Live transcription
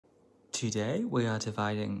Today we are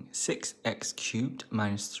dividing 6x cubed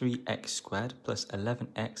minus 3x squared plus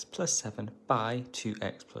 11x plus 7 by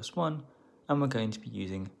 2x plus 1, and we're going to be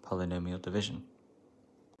using polynomial division.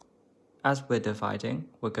 As we're dividing,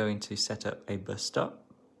 we're going to set up a bus stop,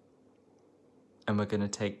 and we're going to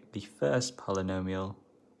take the first polynomial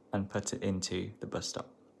and put it into the bus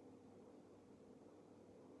stop.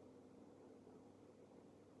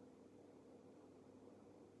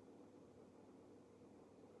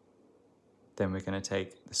 Then we're going to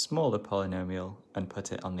take the smaller polynomial and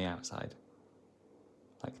put it on the outside,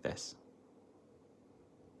 like this.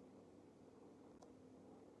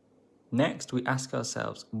 Next, we ask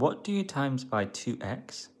ourselves, what do you times by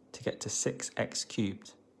 2x to get to 6x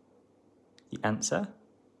cubed? The answer,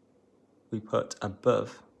 we put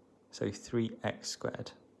above, so 3x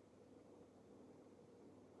squared.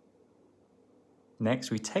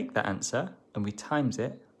 Next, we take that answer and we times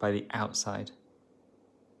it by the outside.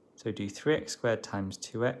 So do 3x squared times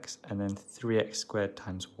 2x and then 3x squared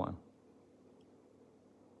times 1.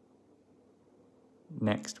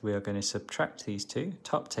 Next, we are going to subtract these two,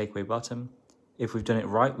 top take away bottom. If we've done it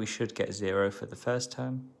right, we should get 0 for the first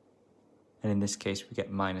term. And in this case, we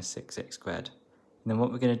get minus 6x squared. And then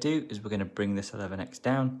what we're going to do is we're going to bring this 11x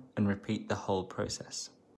down and repeat the whole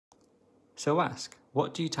process. So ask,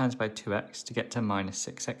 what do you times by 2x to get to minus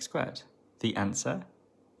 6x squared? The answer,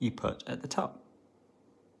 you put at the top.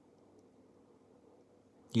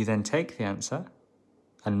 You then take the answer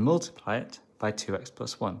and multiply it by 2x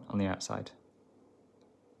plus 1 on the outside.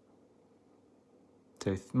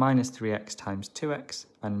 So minus 3x times 2x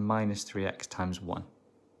and minus 3x times 1.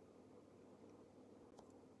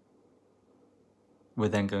 We're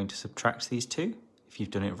then going to subtract these two. If you've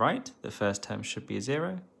done it right, the first term should be a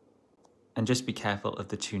 0. And just be careful of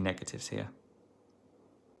the two negatives here.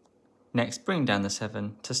 Next, bring down the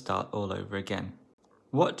 7 to start all over again.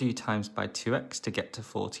 What do you times by 2x to get to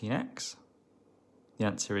 14x? The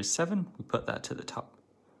answer is 7. We put that to the top.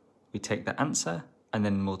 We take the answer and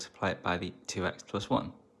then multiply it by the 2x plus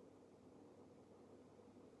 1.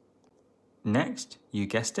 Next, you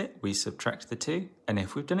guessed it, we subtract the 2, and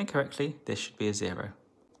if we've done it correctly, this should be a 0.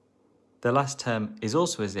 The last term is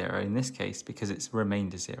also a 0 in this case because it's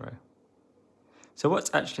remained a 0. So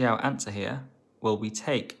what's actually our answer here? Well, we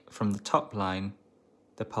take from the top line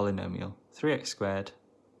the polynomial 3x squared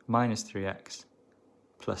minus 3x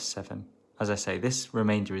plus 7. As I say, this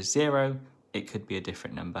remainder is 0, it could be a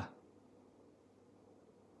different number.